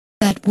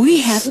said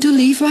we have to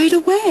leave right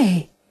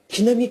away.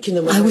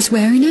 I was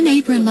wearing an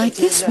apron like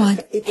this one,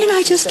 and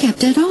I just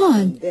kept it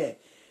on.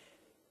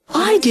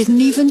 I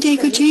didn't even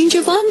take a change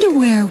of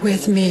underwear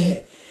with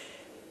me.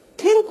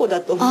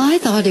 I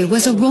thought it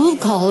was a roll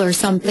call or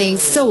something,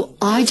 so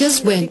I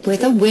just went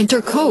with a winter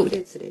coat,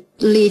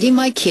 leading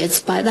my kids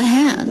by the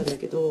hand.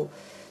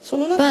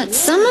 But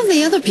some of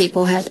the other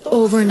people had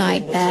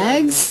overnight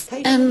bags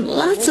and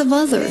lots of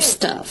other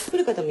stuff.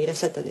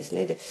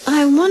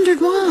 I wondered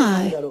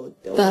why.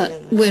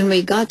 But when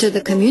we got to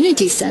the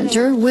community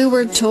center, we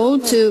were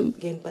told to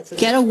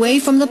get away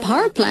from the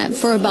power plant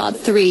for about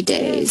 3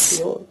 days.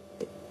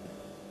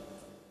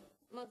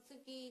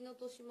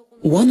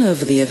 One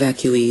of the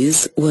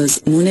evacuees was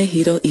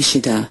Munehiro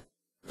Ishida,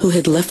 who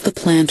had left the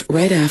plant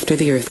right after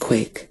the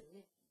earthquake.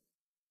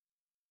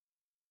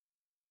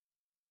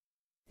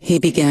 He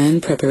began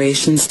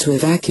preparations to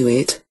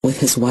evacuate with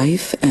his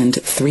wife and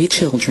 3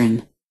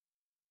 children.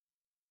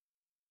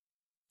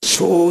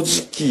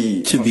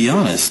 To be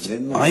honest,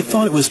 I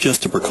thought it was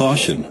just a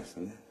precaution.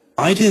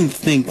 I didn't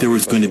think there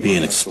was going to be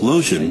an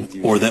explosion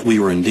or that we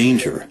were in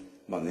danger.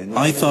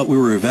 I thought we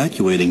were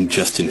evacuating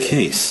just in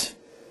case.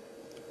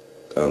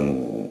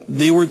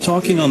 They were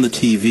talking on the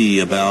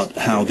TV about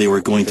how they were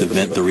going to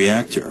vent the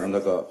reactor,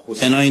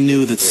 and I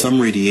knew that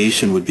some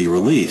radiation would be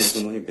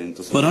released,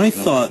 but I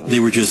thought they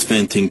were just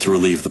venting to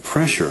relieve the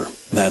pressure,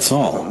 that's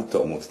all.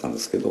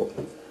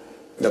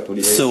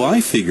 So I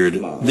figured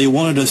they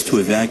wanted us to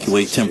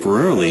evacuate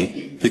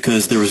temporarily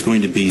because there was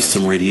going to be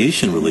some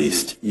radiation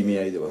released.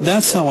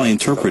 That's how I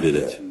interpreted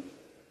it.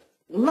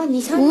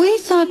 We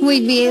thought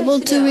we'd be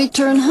able to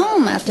return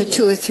home after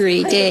 2 or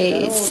 3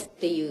 days.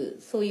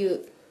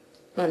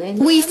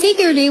 We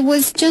figured it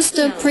was just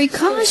a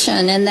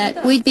precaution and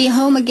that we'd be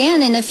home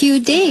again in a few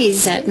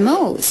days at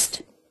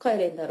most.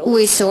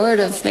 We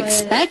sort of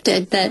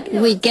expected that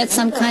we'd get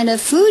some kind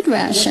of food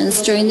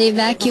rations during the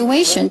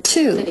evacuation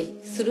too.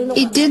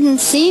 It didn't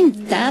seem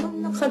that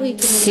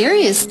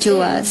serious to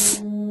us.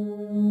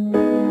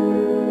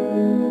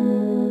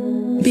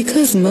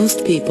 Because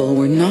most people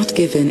were not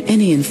given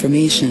any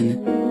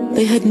information,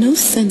 they had no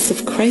sense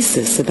of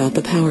crisis about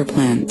the power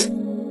plant.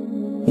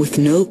 With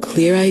no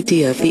clear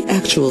idea of the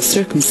actual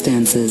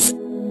circumstances,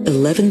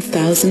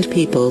 11,000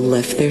 people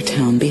left their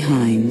town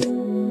behind.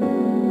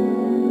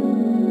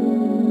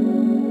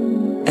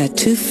 At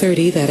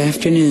 2:30 that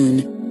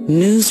afternoon,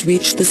 news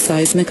reached the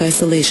seismic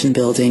isolation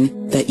building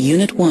that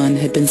Unit 1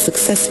 had been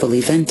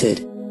successfully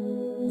vented.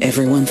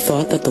 Everyone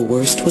thought that the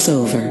worst was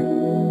over.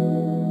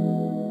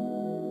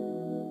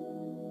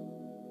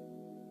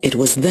 It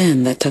was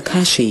then that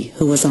Takashi,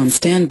 who was on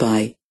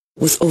standby,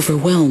 was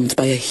overwhelmed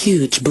by a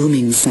huge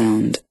booming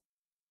sound.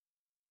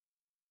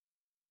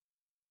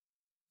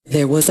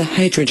 There was a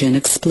hydrogen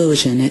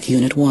explosion at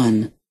Unit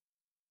 1.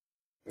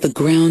 The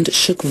ground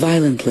shook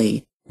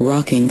violently,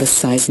 rocking the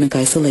seismic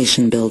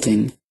isolation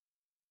building.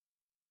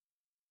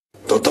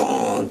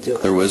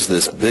 There was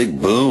this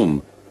big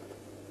boom.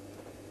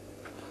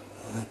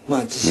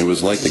 It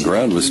was like the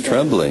ground was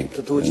trembling,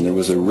 and there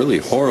was a really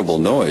horrible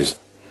noise.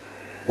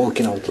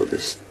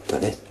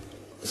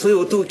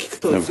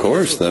 Of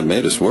course, that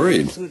made us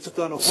worried.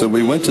 So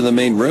we went to the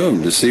main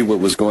room to see what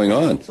was going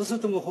on.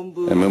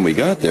 And when we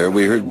got there,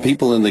 we heard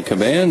people in the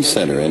command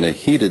center in a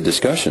heated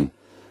discussion.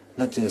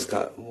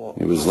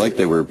 It was like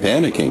they were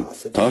panicking,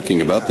 talking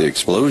about the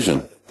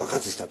explosion.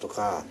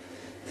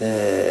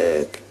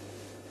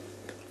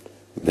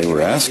 They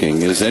were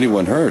asking, is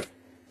anyone hurt?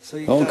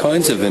 All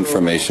kinds of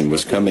information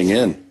was coming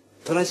in.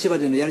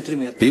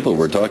 People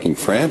were talking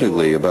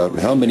frantically about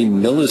how many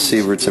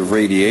millisieverts of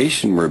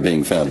radiation were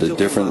being found at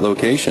different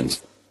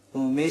locations.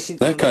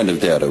 That kind of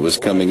data was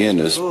coming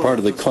in as part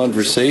of the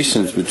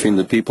conversations between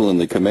the people in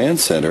the command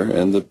center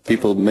and the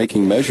people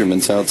making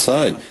measurements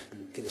outside.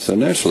 So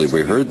naturally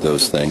we heard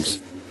those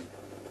things.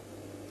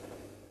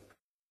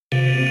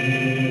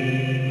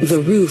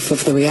 The roof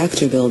of the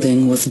reactor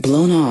building was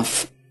blown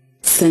off,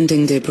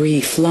 sending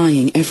debris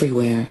flying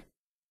everywhere.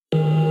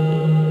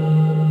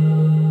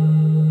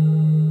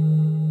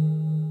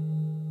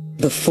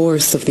 The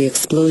force of the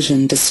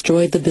explosion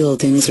destroyed the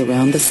buildings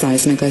around the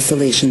seismic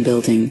isolation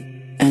building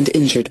and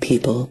injured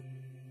people.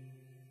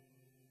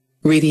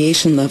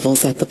 Radiation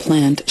levels at the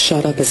plant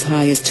shot up as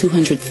high as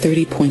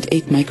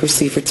 230.8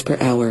 microsieverts per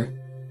hour.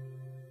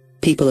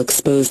 People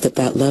exposed at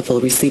that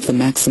level received the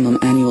maximum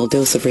annual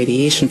dose of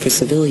radiation for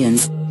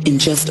civilians in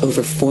just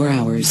over 4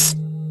 hours.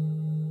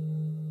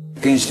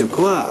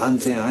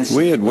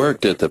 We had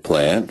worked at the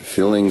plant,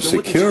 feeling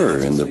secure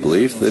in the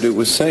belief that it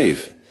was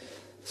safe.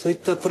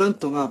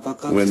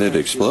 When it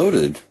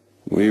exploded,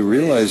 we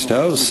realized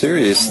how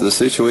serious the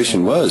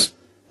situation was.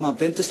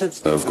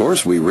 Of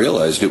course, we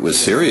realized it was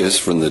serious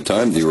from the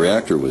time the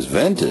reactor was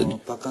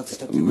vented,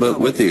 but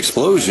with the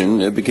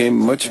explosion, it became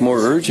much more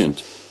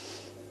urgent.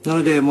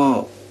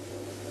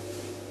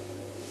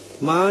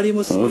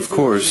 Of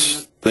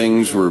course,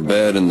 things were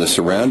bad in the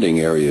surrounding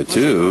area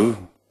too,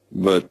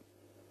 but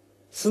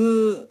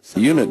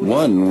Unit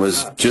 1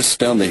 was just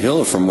down the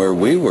hill from where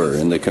we were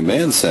in the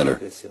command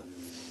center.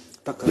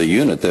 The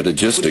unit that had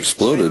just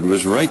exploded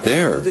was right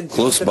there,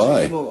 close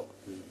by.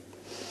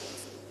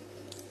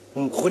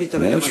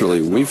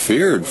 Naturally, we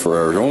feared for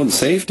our own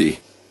safety.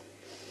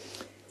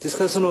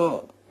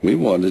 We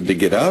wanted to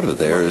get out of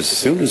there as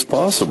soon as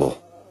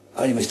possible.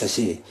 At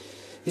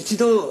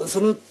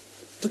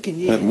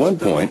one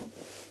point,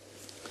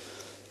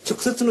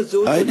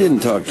 I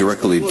didn't talk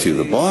directly to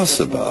the boss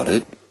about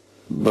it,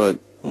 but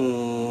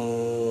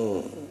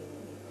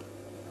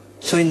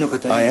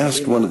I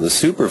asked one of the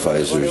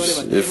supervisors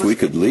if we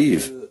could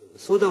leave.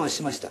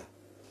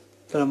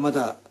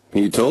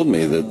 He told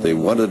me that they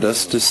wanted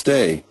us to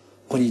stay.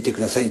 They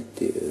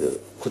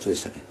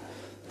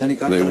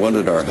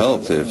wanted our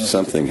help if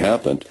something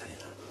happened.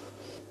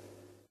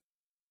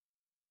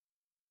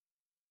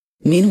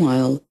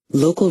 Meanwhile,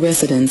 local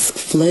residents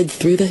fled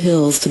through the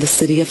hills to the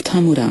city of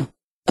Tamura,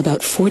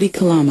 about 40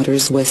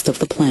 kilometers west of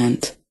the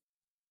plant.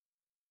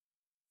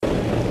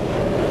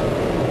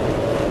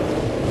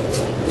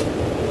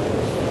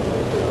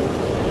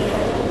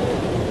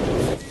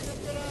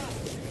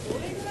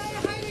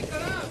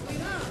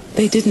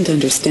 They didn't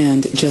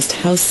understand just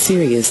how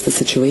serious the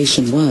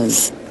situation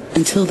was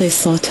until they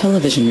saw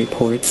television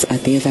reports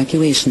at the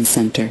evacuation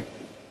center.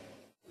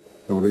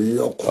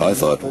 I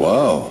thought,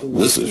 wow,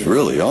 this is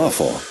really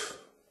awful.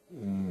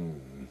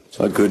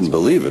 I couldn't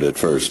believe it at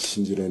first,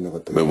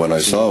 but when I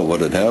saw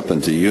what had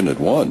happened to Unit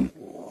 1...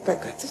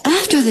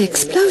 After the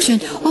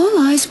explosion, all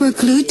eyes were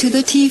glued to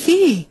the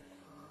TV.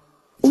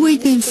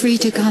 We'd been free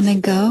to come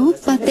and go,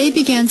 but they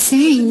began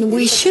saying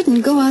we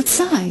shouldn't go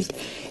outside.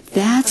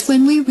 That's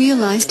when we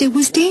realized it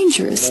was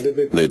dangerous.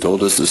 They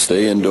told us to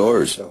stay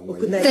indoors.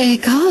 They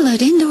call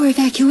it indoor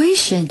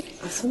evacuation.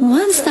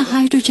 Once the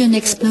hydrogen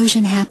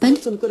explosion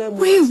happened,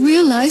 we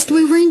realized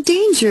we were in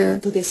danger.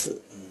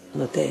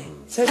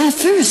 At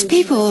first,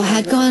 people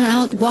had gone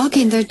out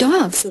walking their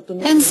dogs,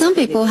 and some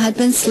people had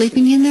been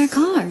sleeping in their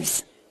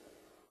cars.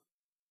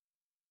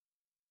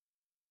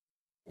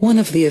 One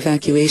of the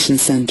evacuation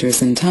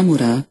centers in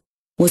Tamura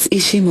was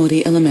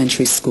Ishimori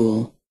Elementary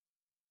School.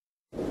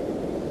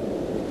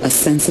 A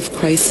sense of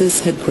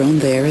crisis had grown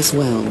there as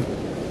well.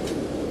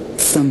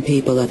 Some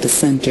people at the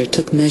center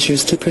took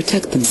measures to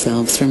protect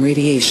themselves from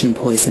radiation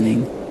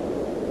poisoning.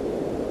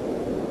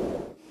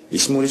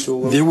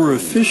 There were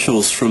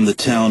officials from the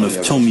town of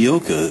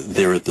Tomioka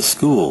there at the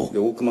school.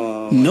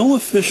 No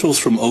officials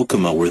from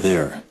Okuma were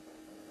there.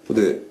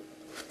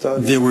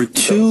 There were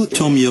 2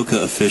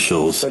 Tomioka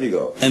officials,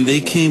 and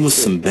they came with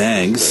some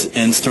bags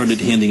and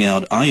started handing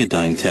out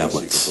iodine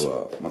tablets.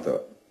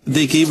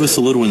 They gave us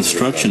a little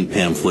instruction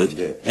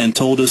pamphlet and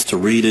told us to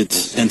read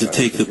it and to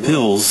take the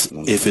pills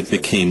if it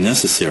became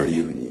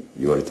necessary.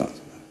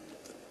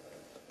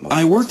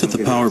 I worked at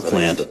the power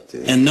plant,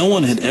 and no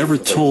one had ever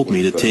told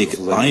me to take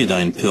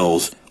iodine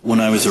pills when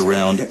I was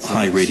around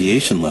high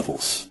radiation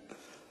levels.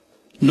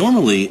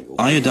 Normally,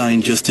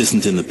 iodine just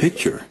isn't in the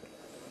picture.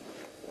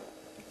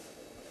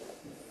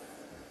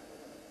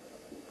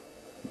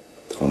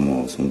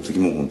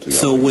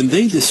 So when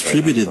they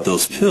distributed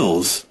those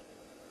pills,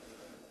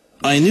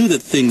 I knew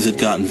that things had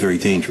gotten very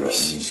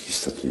dangerous.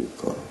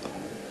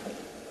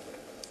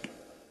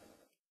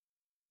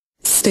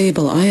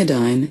 Stable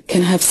iodine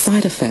can have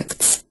side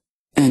effects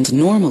and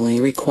normally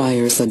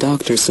requires a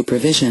doctor's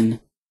supervision.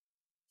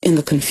 In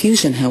the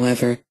confusion,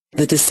 however,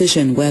 the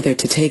decision whether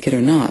to take it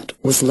or not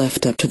was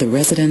left up to the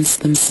residents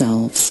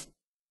themselves.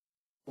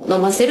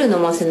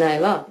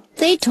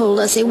 They told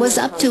us it was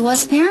up to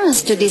us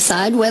parents to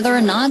decide whether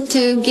or not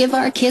to give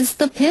our kids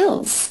the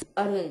pills.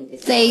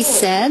 They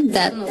said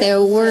that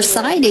there were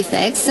side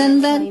effects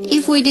and that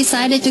if we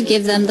decided to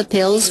give them the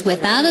pills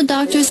without a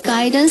doctor's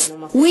guidance,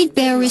 we'd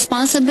bear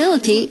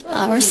responsibility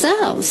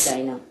ourselves.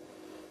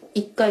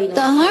 The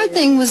hard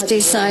thing was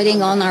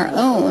deciding on our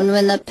own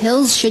when the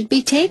pills should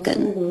be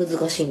taken.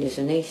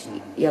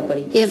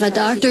 If a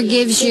doctor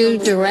gives you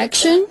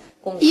direction,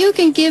 you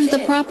can give the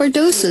proper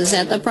doses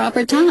at the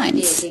proper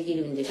times.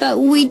 But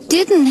we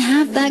didn't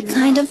have that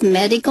kind of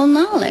medical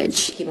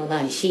knowledge.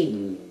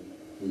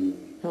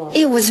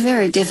 It was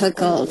very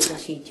difficult.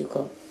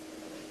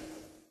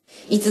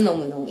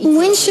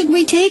 When should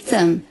we take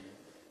them?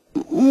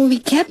 We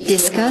kept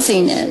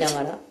discussing it.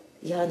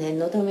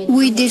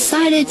 We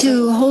decided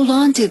to hold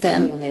on to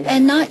them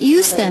and not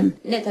use them.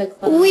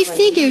 We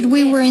figured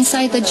we were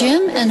inside the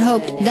gym and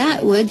hoped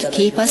that would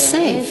keep us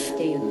safe.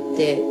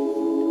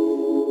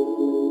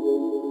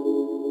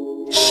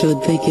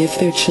 Should they give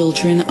their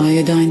children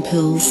iodine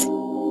pills?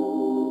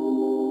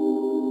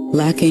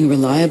 Lacking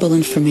reliable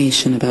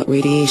information about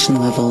radiation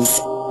levels,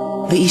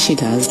 the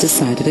Ishidas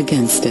decided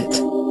against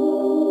it.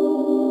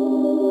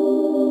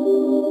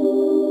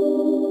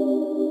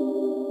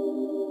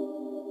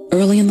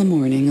 Early in the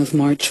morning of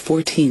March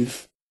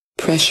 14th,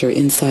 pressure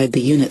inside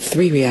the Unit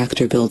 3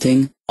 reactor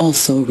building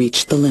also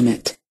reached the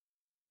limit.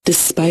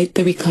 Despite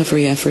the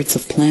recovery efforts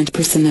of plant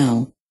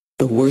personnel,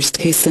 the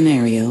worst-case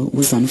scenario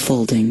was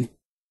unfolding.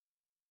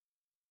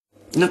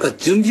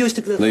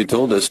 They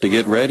told us to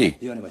get ready.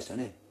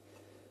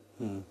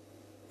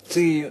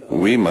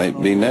 We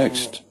might be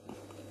next.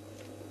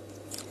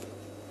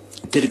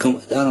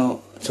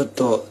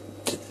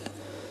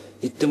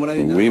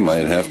 We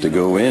might have to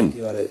go in.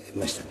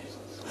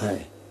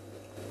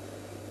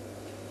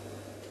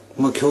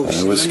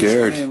 I was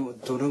scared.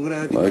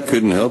 I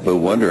couldn't help but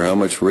wonder how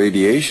much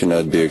radiation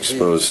I'd be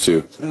exposed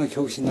to. I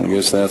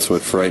guess that's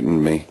what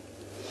frightened me.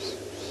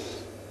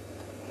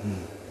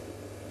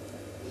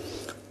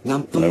 I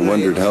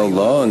wondered how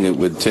long it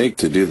would take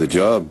to do the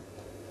job.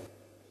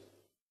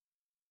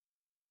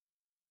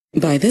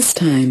 By this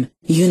time,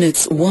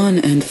 Units 1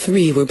 and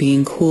 3 were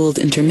being cooled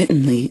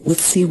intermittently with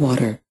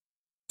seawater.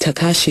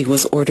 Takashi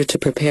was ordered to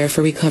prepare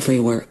for recovery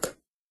work.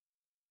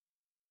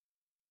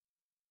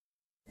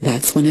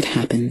 That's when it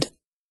happened.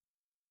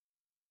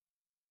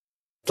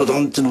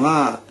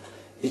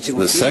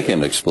 The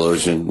second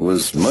explosion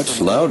was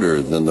much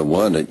louder than the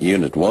one at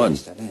Unit 1.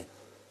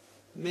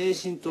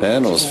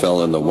 Panels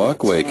fell in the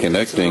walkway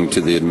connecting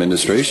to the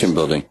administration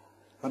building.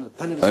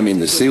 I mean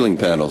the ceiling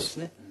panels.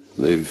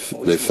 They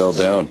fell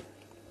down.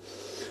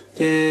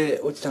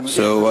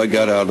 So I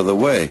got out of the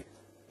way.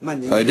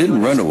 I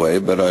didn't run away,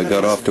 but I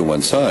got off to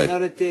one side.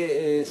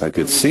 I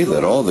could see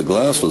that all the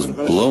glass was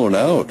blown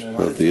out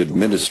of the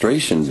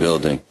administration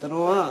building.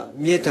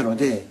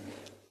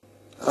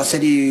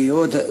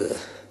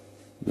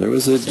 There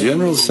was a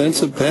general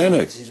sense of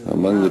panic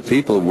among the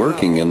people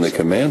working in the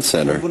command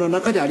center.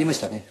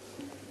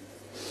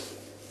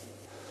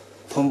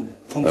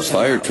 A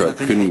fire truck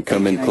couldn't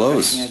come in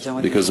close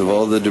because of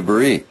all the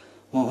debris.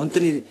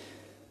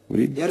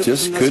 We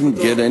just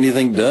couldn't get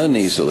anything done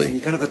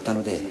easily.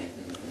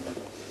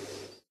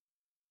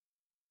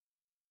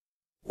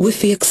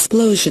 With the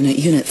explosion at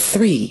Unit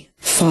 3,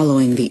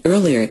 following the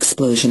earlier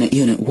explosion at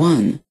Unit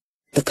 1,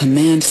 the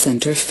command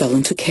center fell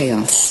into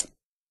chaos.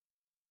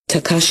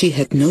 Takashi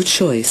had no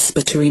choice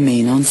but to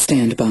remain on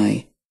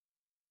standby.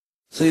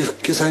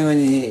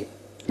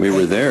 We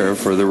were there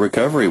for the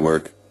recovery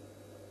work.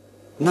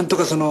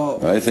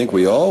 I think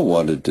we all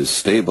wanted to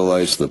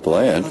stabilize the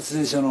plant.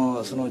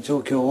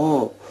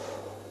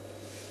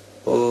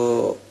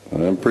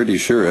 I'm pretty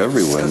sure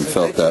everyone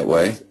felt that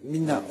way.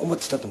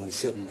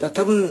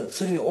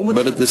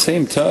 But at the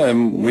same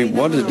time, we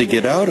wanted to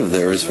get out of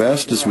there as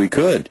fast as we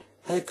could.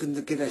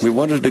 We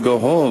wanted to go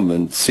home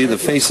and see the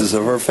faces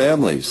of our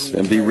families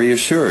and be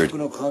reassured.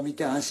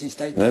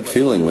 That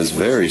feeling was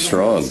very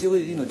strong.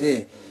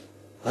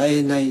 I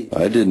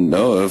didn't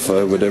know if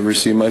I would ever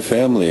see my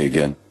family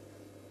again.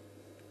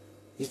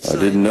 I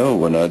didn't know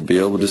when I'd be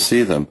able to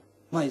see them,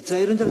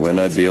 when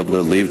I'd be able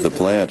to leave the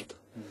plant.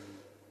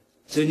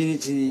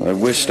 I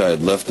wished I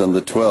had left on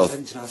the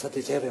 12th,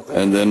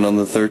 and then on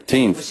the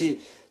 13th.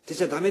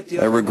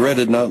 I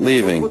regretted not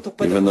leaving,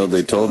 even though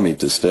they told me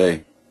to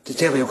stay.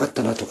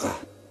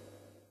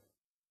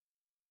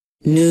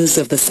 News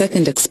of the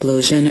second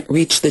explosion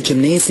reached the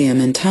gymnasium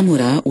in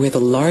Tamura, where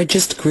the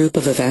largest group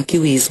of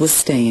evacuees was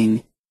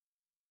staying.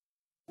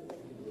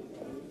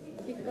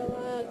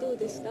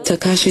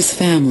 Takashi's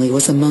family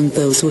was among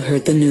those who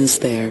heard the news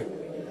there.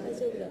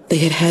 They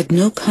had had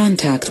no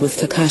contact with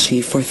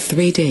Takashi for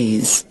 3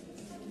 days.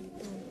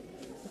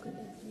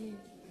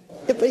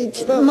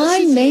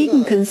 My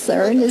main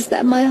concern is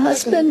that my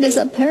husband is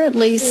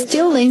apparently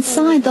still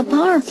inside the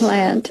power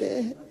plant.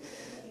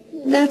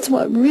 That's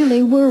what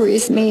really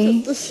worries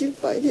me.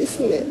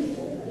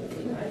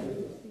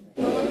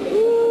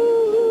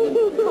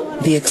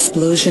 The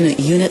explosion at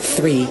Unit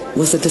 3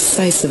 was a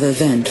decisive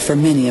event for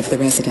many of the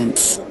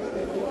residents.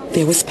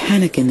 There was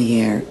panic in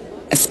the air,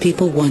 as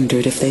people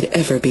wondered if they'd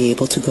ever be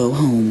able to go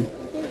home.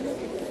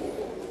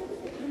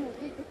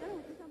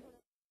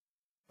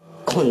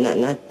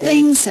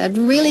 Things had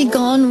really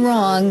gone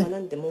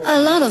wrong. A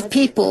lot of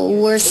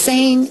people were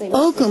saying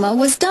Okuma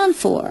was done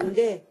for.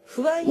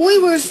 We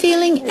were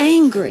feeling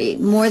angry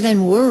more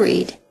than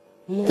worried.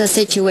 The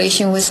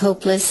situation was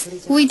hopeless.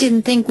 We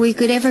didn't think we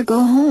could ever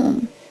go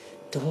home.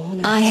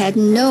 I had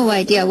no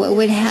idea what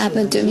would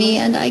happen to me,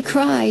 and I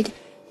cried,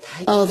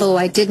 although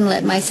I didn't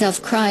let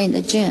myself cry in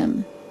the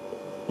gym.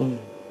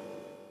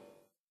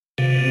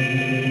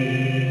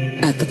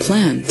 At the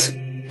plant,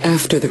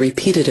 after the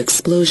repeated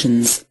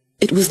explosions,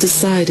 it was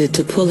decided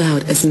to pull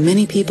out as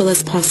many people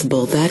as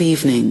possible that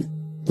evening,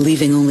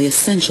 leaving only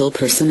essential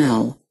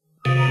personnel.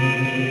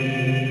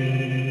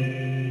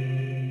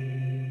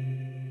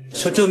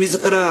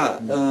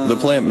 The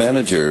plant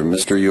manager,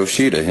 Mr.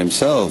 Yoshida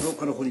himself,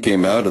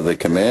 came out of the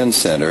command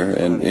center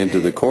and into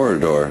the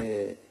corridor.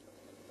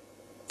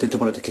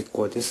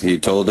 He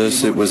told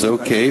us it was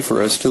okay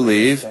for us to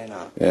leave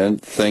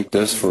and thanked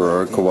us for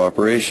our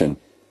cooperation.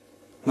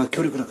 We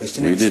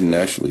didn't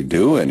actually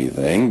do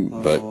anything,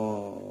 but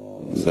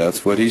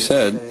that's what he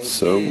said,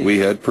 so we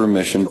had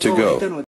permission to go.